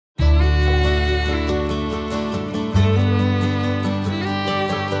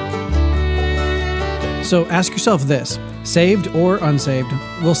So ask yourself this, saved or unsaved,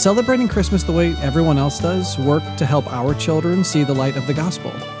 will celebrating Christmas the way everyone else does work to help our children see the light of the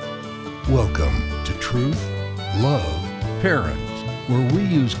gospel? Welcome to Truth, Love, Parent, where we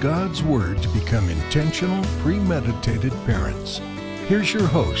use God's Word to become intentional, premeditated parents. Here's your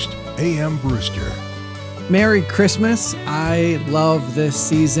host, A.M. Brewster. Merry Christmas. I love this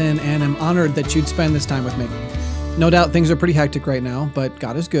season and am honored that you'd spend this time with me. No doubt things are pretty hectic right now, but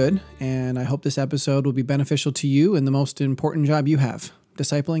God is good, and I hope this episode will be beneficial to you in the most important job you have,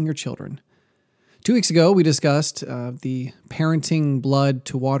 discipling your children. 2 weeks ago, we discussed the parenting blood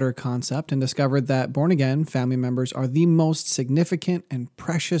to water concept and discovered that born-again family members are the most significant and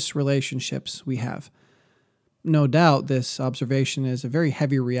precious relationships we have. No doubt this observation is a very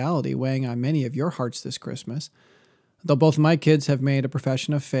heavy reality weighing on many of your hearts this Christmas. Though both my kids have made a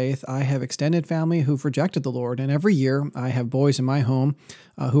profession of faith, I have extended family who've rejected the Lord, and every year I have boys in my home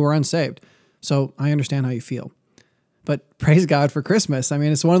who are unsaved. So I understand how you feel. But praise God for Christmas. I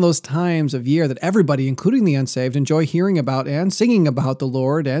mean, it's one of those times of year that everybody, including the unsaved, enjoy hearing about and singing about the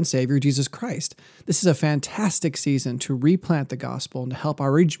Lord and Savior Jesus Christ. This is a fantastic season to replant the gospel and to help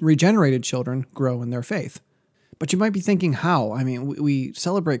our regenerated children grow in their faith. But you might be thinking, how? I mean, we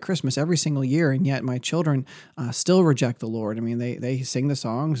celebrate Christmas every single year, and yet my children still reject the Lord. I mean, they sing the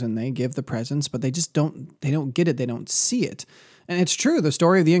songs and they give the presents, but they don't get it. They don't see it. And it's true. The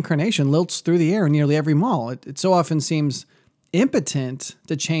story of the incarnation lilts through the air in nearly every mall. It so often seems impotent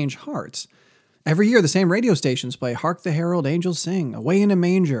to change hearts. Every year, the same radio stations play Hark the Herald Angels Sing, Away in a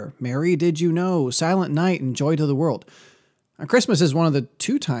Manger, Mary Did You Know, Silent Night, and Joy to the World. Christmas is one of the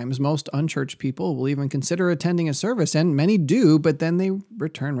 2 times most unchurched people will even consider attending a service, and many do, but then they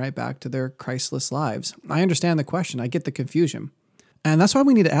return right back to their Christless lives. I understand the question. I get the confusion. And that's why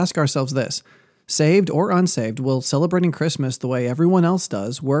we need to ask ourselves this. Saved or unsaved, will celebrating Christmas the way everyone else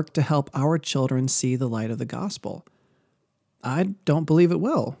does work to help our children see the light of the gospel? I don't believe it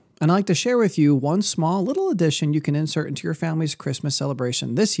will. And I'd like to share with you one small little addition you can insert into your family's Christmas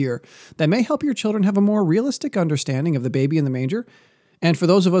celebration this year that may help your children have a more realistic understanding of the baby in the manger. And for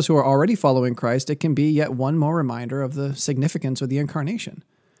those of us who are already following Christ, it can be yet one more reminder of the significance of the incarnation.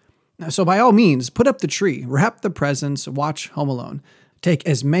 So by all means, put up the tree, wrap the presents, watch Home Alone. Take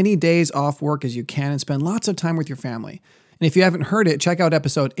as many days off work as you can and spend lots of time with your family. And if you haven't heard it, check out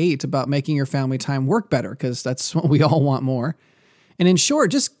episode 8 about making your family time work better, because that's what we all want more. And in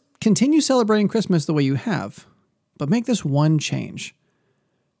short, just continue celebrating Christmas the way you have, but make this one change.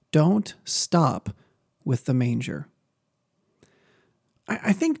 Don't stop with the manger.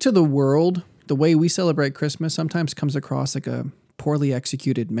 I think to the world, the way we celebrate Christmas sometimes comes across like a poorly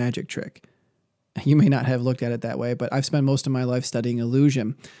executed magic trick. You may not have looked at it that way, but I've spent most of my life studying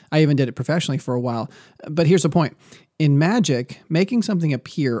illusion. I even did it professionally for a while. But here's the point. In magic, making something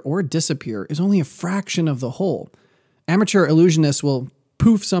appear or disappear is only a fraction of the whole. Amateur illusionists will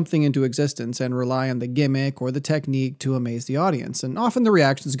poof something into existence and rely on the gimmick or the technique to amaze the audience. And often the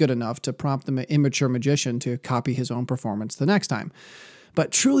reaction is good enough to prompt the immature magician to copy his own performance the next time.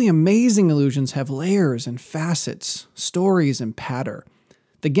 But truly amazing illusions have layers and facets, stories and patter.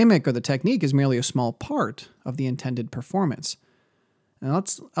 The gimmick or the technique is merely a small part of the intended performance. Now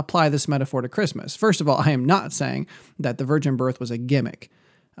let's apply this metaphor to Christmas. First of all, I am not saying that the virgin birth was a gimmick.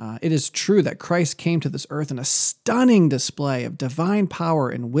 It is true that Christ came to this earth in a stunning display of divine power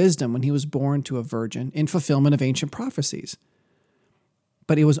and wisdom when he was born to a virgin in fulfillment of ancient prophecies.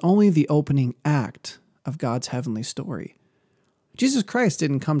 But it was only the opening act of God's heavenly story. Jesus Christ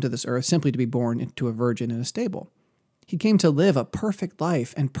didn't come to this earth simply to be born into a virgin in a stable. He came to live a perfect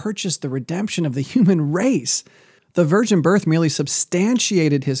life and purchase the redemption of the human race. The virgin birth merely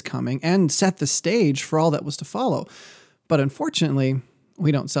substantiated his coming and set the stage for all that was to follow. But unfortunately,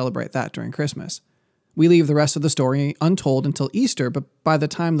 we don't celebrate that during Christmas. We leave the rest of the story untold until Easter, but by the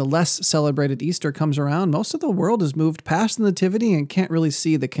time the less celebrated Easter comes around, most of the world has moved past the Nativity and can't really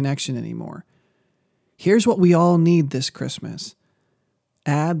see the connection anymore. Here's what we all need this Christmas.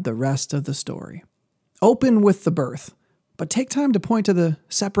 Add the rest of the story. Open with the birth, but take time to point to the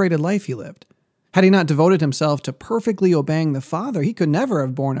separated life he lived. Had he not devoted himself to perfectly obeying the Father, he could never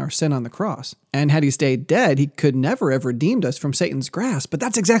have borne our sin on the cross. And had he stayed dead, he could never have redeemed us from Satan's grasp. But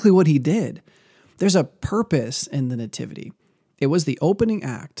that's exactly what he did. There's a purpose in the Nativity. It was the opening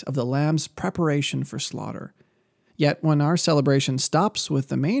act of the Lamb's preparation for slaughter. Yet when our celebration stops with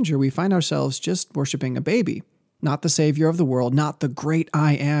the manger, we find ourselves just worshiping a baby, not the Savior of the world, not the great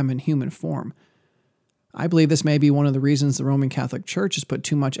I Am in human form. I believe this may be one of the reasons the Roman Catholic Church has put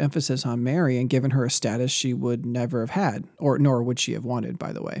too much emphasis on Mary and given her a status she would never have had, nor would she have wanted,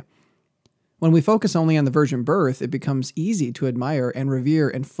 by the way. When we focus only on the virgin birth, it becomes easy to admire and revere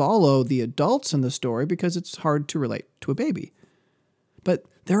and follow the adults in the story because it's hard to relate to a baby. But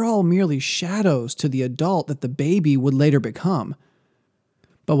they're all merely shadows to the adult that the baby would later become.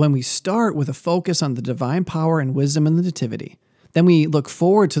 But when we start with a focus on the divine power and wisdom in the nativity, then we look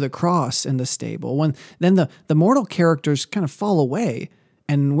forward to the cross and the stable, then the mortal characters kind of fall away,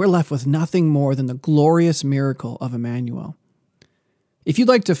 and we're left with nothing more than the glorious miracle of Emmanuel. If you'd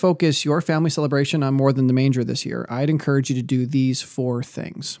like to focus your family celebration on more than the manger this year, I'd encourage you to do these 4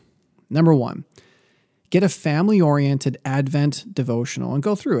 things. Number 1, get a family-oriented Advent devotional and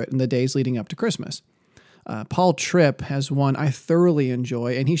go through it in the days leading up to Christmas. Paul Tripp has one I thoroughly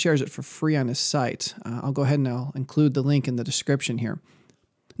enjoy, and he shares it for free on his site. I'll go ahead and I'll include the link in the description here.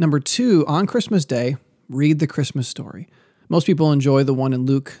 Number 2, on Christmas Day, read the Christmas story. Most people enjoy the one in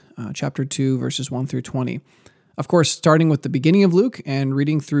Luke chapter 2, verses 1 through 20. Of course, starting with the beginning of Luke and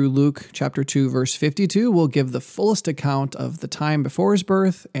reading through Luke chapter 2, verse 52 will give the fullest account of the time before his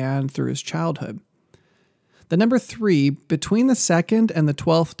birth and through his childhood. The number 3, between the 2nd and the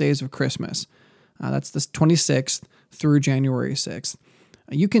 12th days of Christmas, that's the 26th through January 6th,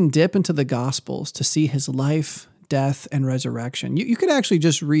 you can dip into the Gospels to see his life, death, and resurrection. You could actually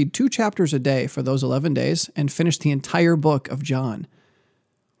just read 2 chapters a day for those 11 days and finish the entire book of John.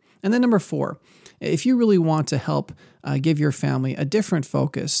 And then number 4, if you really want to help give your family a different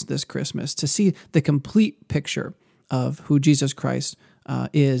focus this Christmas, to see the complete picture of who Jesus Christ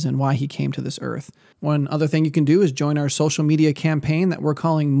is and why he came to this earth, one other thing you can do is join our social media campaign that we're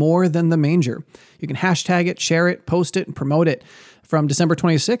calling More Than the Manger. You can hashtag it, share it, post it, and promote it. From December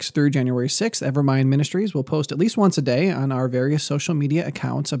 26th through January 6th, Evermind Ministries will post at least once a day on our various social media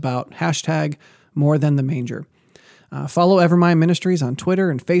accounts about hashtag More Than the Manger. Follow Evermind Ministries on Twitter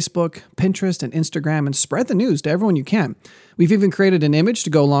and Facebook, Pinterest, and Instagram, and spread the news to everyone you can. We've even created an image to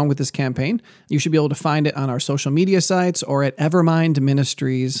go along with this campaign. You should be able to find it on our social media sites or at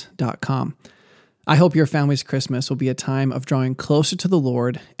evermindministries.com. I hope your family's Christmas will be a time of drawing closer to the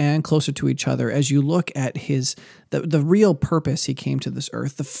Lord and closer to each other as you look at the real purpose he came to this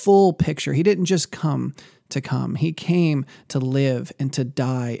earth, the full picture. He didn't just come to come. He came to live and to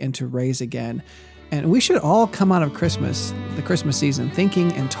die and to raise again. And we should all come out of Christmas, the Christmas season,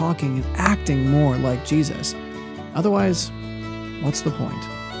 thinking and talking and acting more like Jesus. Otherwise, what's the point?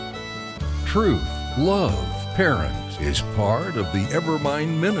 Truth, love, parent is part of the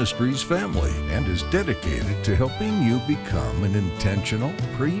Evermind Ministries family and is dedicated to helping you become an intentional,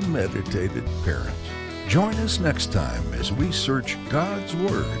 premeditated parent. Join us next time as we search God's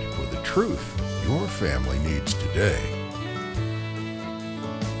Word for the truth your family needs today.